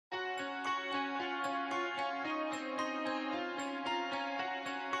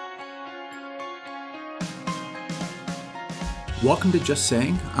Welcome to Just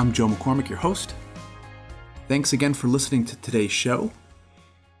Saying. I'm Joe McCormick, your host. Thanks again for listening to today's show.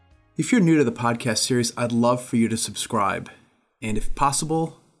 If you're new to the podcast series, I'd love for you to subscribe. And if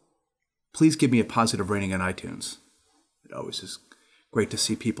possible, please give me a positive rating on iTunes. It always is great to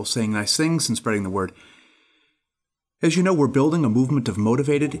see people saying nice things and spreading the word. As you know, we're building a movement of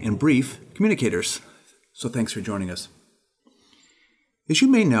motivated and brief communicators. So thanks for joining us. As you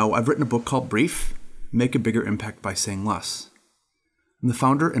may know, I've written a book called Brief, Make a Bigger Impact by Saying Less. I'm the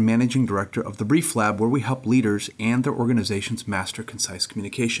founder and managing director of the Brief Lab, where we help leaders and their organizations master concise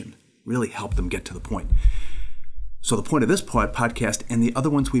communication, really help them get to the point. So the point of this podcast and the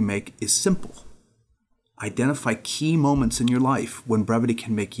other ones we make is simple. Identify key moments in your life when brevity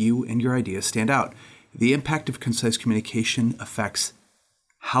can make you and your ideas stand out. The impact of concise communication affects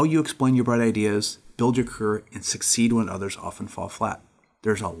how you explain your bright ideas, build your career, and succeed when others often fall flat.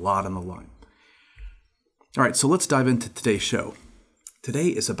 There's a lot on the line. All right, so let's dive into today's show. Today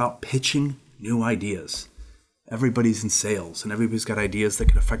is about pitching new ideas. Everybody's in sales, and everybody's got ideas that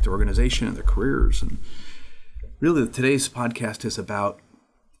can affect their organization and their careers. And really, today's podcast is about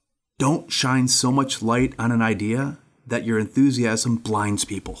don't shine so much light on an idea that your enthusiasm blinds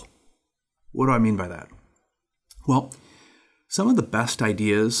people. What do I mean by that? Well, some of the best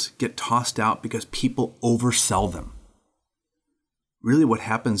ideas get tossed out because people oversell them. Really what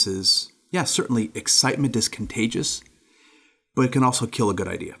happens is, certainly excitement is contagious, but it can also kill a good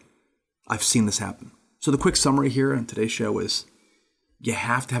idea. I've seen this happen. So the quick summary here on today's show is you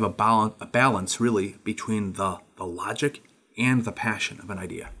have to have a balance really between the logic and the passion of an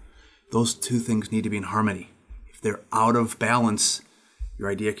idea. Those two things need to be in harmony. If they're out of balance,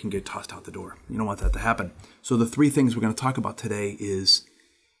 your idea can get tossed out the door. You don't want that to happen. So the three things we're going to talk about today is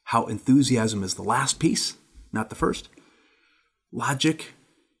how enthusiasm is the last piece, not the first. Logic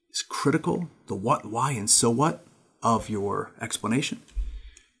is critical, the what, why, and so what of your explanation.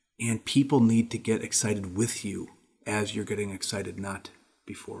 And people need to get excited with you as you're getting excited, not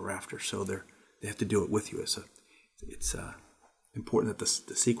before or after. So they have to do it with you. It's important that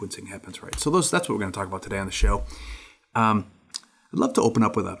the sequencing happens right. So that's what we're going to talk about today on the show. I'd love to open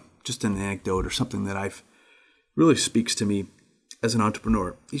up with just an anecdote or something that really speaks to me as an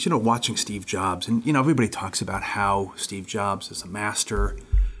entrepreneur. Watching Steve Jobs, and everybody talks about how Steve Jobs is a master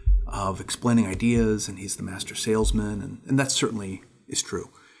of explaining ideas, and he's the master salesman, and that certainly is true.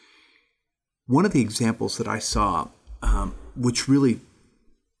 One of the examples that I saw, which really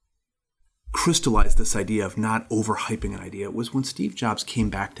crystallized this idea of not overhyping an idea, was when Steve Jobs came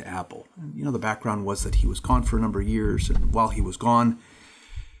back to Apple. And, the background was that he was gone for a number of years, and while he was gone,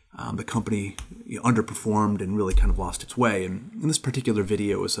 the company underperformed and really kind of lost its way. And in this particular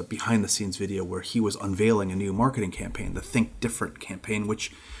video is a behind-the-scenes video where he was unveiling a new marketing campaign, the Think Different campaign,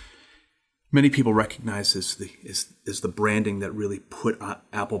 which many people recognize as the branding that really put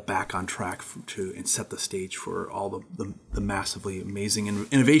Apple back on track and set the stage for all the massively amazing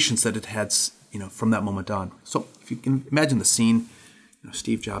innovations that it had, from that moment on. So if you can imagine the scene,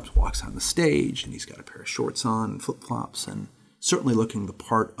 Steve Jobs walks on the stage and he's got a pair of shorts on and flip-flops and certainly looking the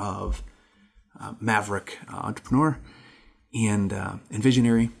part of maverick entrepreneur and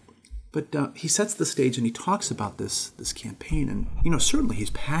visionary. But he sets the stage and he talks about this campaign. And, certainly he's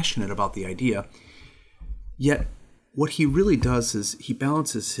passionate about the idea. Yet what he really does is he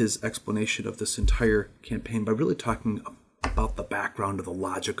balances his explanation of this entire campaign by really talking about the background of the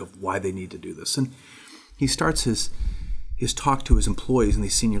logic of why they need to do this. And he starts his talk to his employees and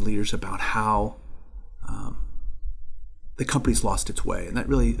these senior leaders about how the company's lost its way. And that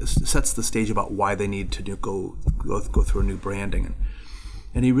really sets the stage about why they need to go through a new branding.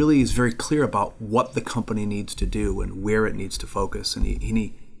 And he really is very clear about what the company needs to do and where it needs to focus. And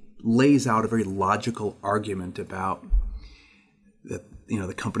he lays out a very logical argument about that,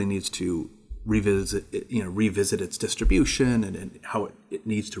 the company needs to revisit its distribution and how it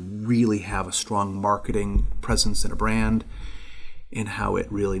needs to really have a strong marketing presence and a brand, and how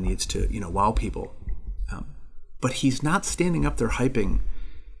it really needs to, wow people. But he's not standing up there hyping.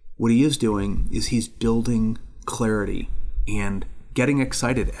 What he is doing is he's building clarity and getting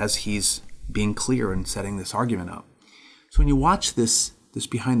excited as he's being clear and setting this argument up. So when you watch this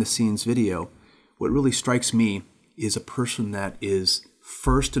behind-the-scenes video, what really strikes me is a person that is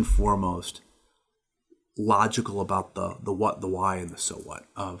first and foremost logical about the what, the why, and the so what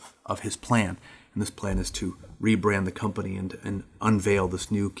of his plan. And this plan is to rebrand the company and unveil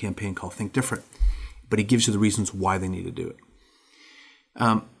this new campaign called Think Different. But he gives you the reasons why they need to do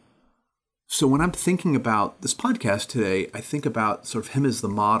it. So when I'm thinking about this podcast today, I think about sort of him as the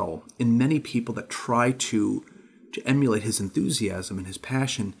model in many people that try to emulate his enthusiasm and his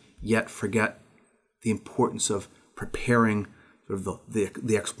passion, yet forget the importance of preparing sort of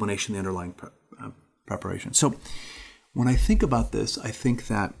the explanation, the underlying preparation. So when I think about this, I think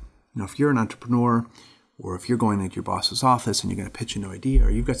that, if you're an entrepreneur, or if you're going into your boss's office and you're going to pitch a new idea,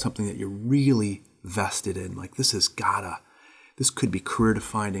 or you've got something that you're really vested in, like this could be career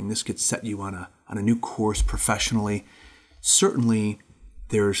defining, this could set you on a new course professionally. Certainly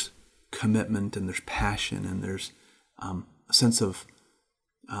there's commitment and there's passion and there's a sense of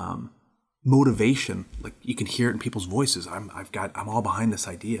motivation. Like you can hear it in people's voices. I'm all behind this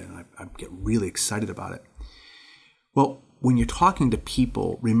idea, and I get really excited about it. Well, when you're talking to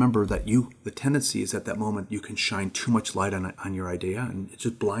people, remember that the tendency is at that moment you can shine too much light on your idea, and it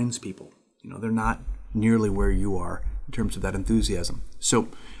just blinds people. They're not nearly where you are in terms of that enthusiasm. So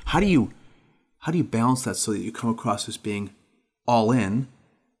how do you balance that so that you come across as being all in,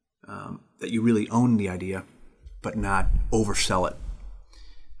 that you really own the idea, but not oversell it?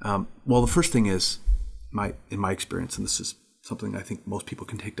 Well, the first thing is, in my experience, and this is something I think most people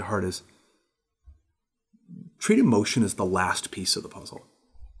can take to heart, is treat emotion as the last piece of the puzzle.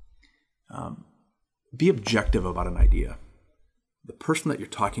 Be objective about an idea. The person that you're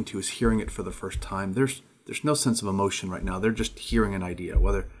talking to is hearing it for the first time. There's no sense of emotion right now. They're just hearing an idea.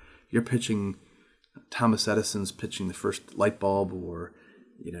 Whether you're pitching, Thomas Edison's pitching the first light bulb, or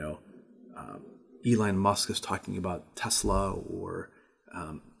Elon Musk is talking about Tesla, or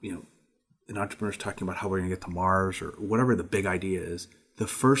an entrepreneur's talking about how we're going to get to Mars, or whatever the big idea is. The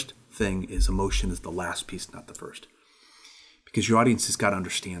first thing is emotion is the last piece, not the first, because your audience has got to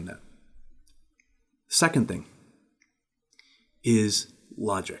understand that. Second thing is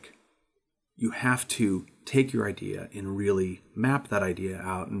logic. You have to take your idea and really map that idea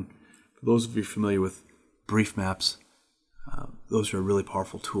out. And for those of you familiar with brief maps, those are really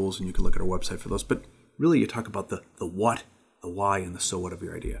powerful tools, and you can look at our website for those. But really, you talk about the what, the why, and the so what of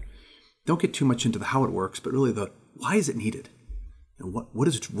your idea. Don't get too much into the how it works, but really the why is it needed? And what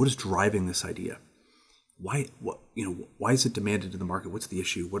is driving this idea? Why is it demanded in the market? What's the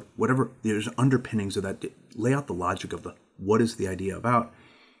issue? Whatever there's underpinnings of that. Lay out the logic of the what is the idea about,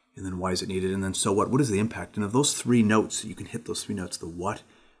 and then why is it needed, and then so what? What is the impact? And of those three notes, you can hit those three notes: the what,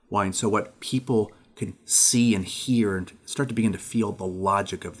 why, and so what. People can see and hear and start to begin to feel the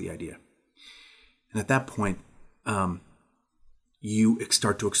logic of the idea. And at that point, you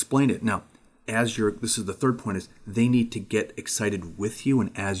start to explain it. Now, this is the third point, is they need to get excited with you,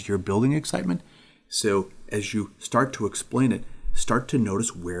 and as you're building excitement. So as you start to explain it, start to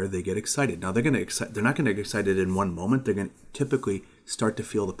notice where they get excited. Now they're not going to get excited in one moment. They're going to typically start to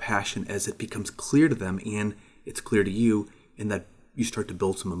feel the passion as it becomes clear to them and it's clear to you, and that you start to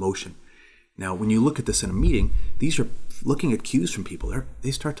build some emotion. Now, when you look at this in a meeting, these are looking at cues from people.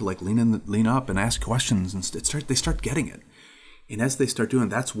 They start to lean up and ask questions, and they start getting it. And as they start doing,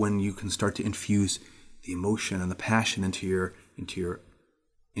 that's when you can start to infuse the emotion and the passion into your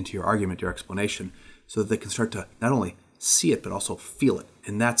argument, your explanation, so that they can start to not only see it but also feel it.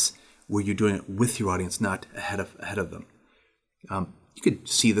 And that's where you're doing it with your audience, not ahead of them. You could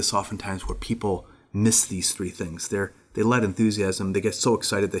see this oftentimes where people miss these three things. They let enthusiasm, they get so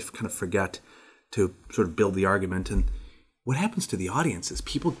excited they kind of forget to sort of build the argument. And what happens to the audience is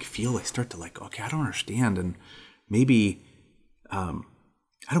people feel they start to okay, I don't understand, and maybe I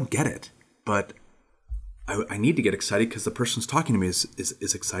don't get it, but I need to get excited because the person's talking to me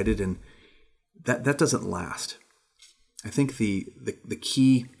is excited, and that doesn't last. I think the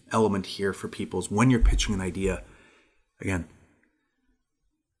key element here for people is when you're pitching an idea, again,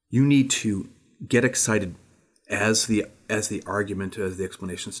 you need to get excited as the argument, as the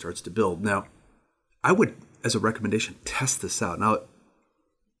explanation starts to build. Now, I would, as a recommendation, test this out. Now,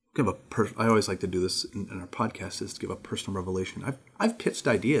 I always like to do this in our podcast, is to give a personal revelation. I've pitched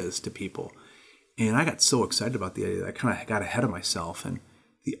ideas to people, and I got so excited about the idea that I kind of got ahead of myself, and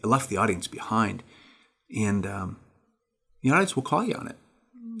I left the audience behind. And the audience will call you on it.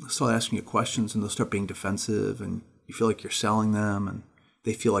 They'll start asking you questions, and they'll start being defensive, and you feel like you're selling them, and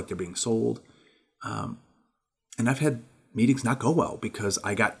they feel like they're being sold. And I've had meetings not go well because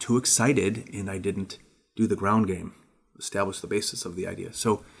I got too excited and I didn't do the ground game, establish the basis of the idea.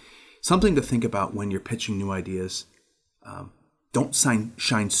 So something to think about when you're pitching new ideas. Don't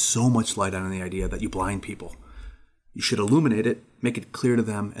shine so much light on the idea that you blind people. You should illuminate it, make it clear to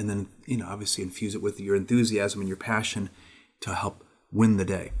them, and then obviously infuse it with your enthusiasm and your passion to help win the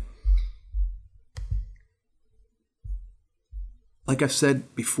day. Like I've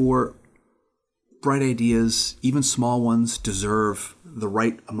said before, bright ideas, even small ones, deserve the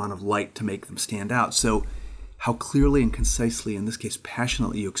right amount of light to make them stand out. So how clearly and concisely, in this case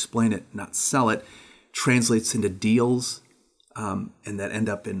passionately, you explain it, not sell it, translates into deals, and that end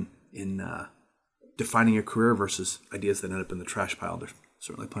up in defining your career versus ideas that end up in the trash pile. There's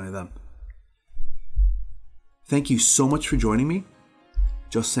certainly plenty of them. Thank you so much for joining me.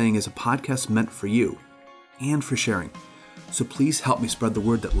 Just Saying is a podcast meant for you and for sharing. So please help me spread the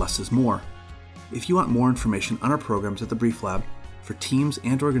word that less is more. If you want more information on our programs at the Brief Lab for teams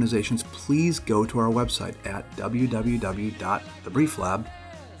and organizations, please go to our website at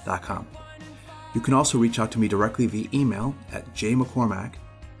www.thebrieflab.com. You can also reach out to me directly via email at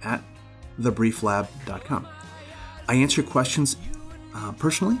jmccormack@thebrieflab.com. I answer questions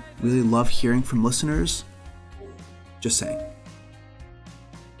personally. Really love hearing from listeners. Just saying.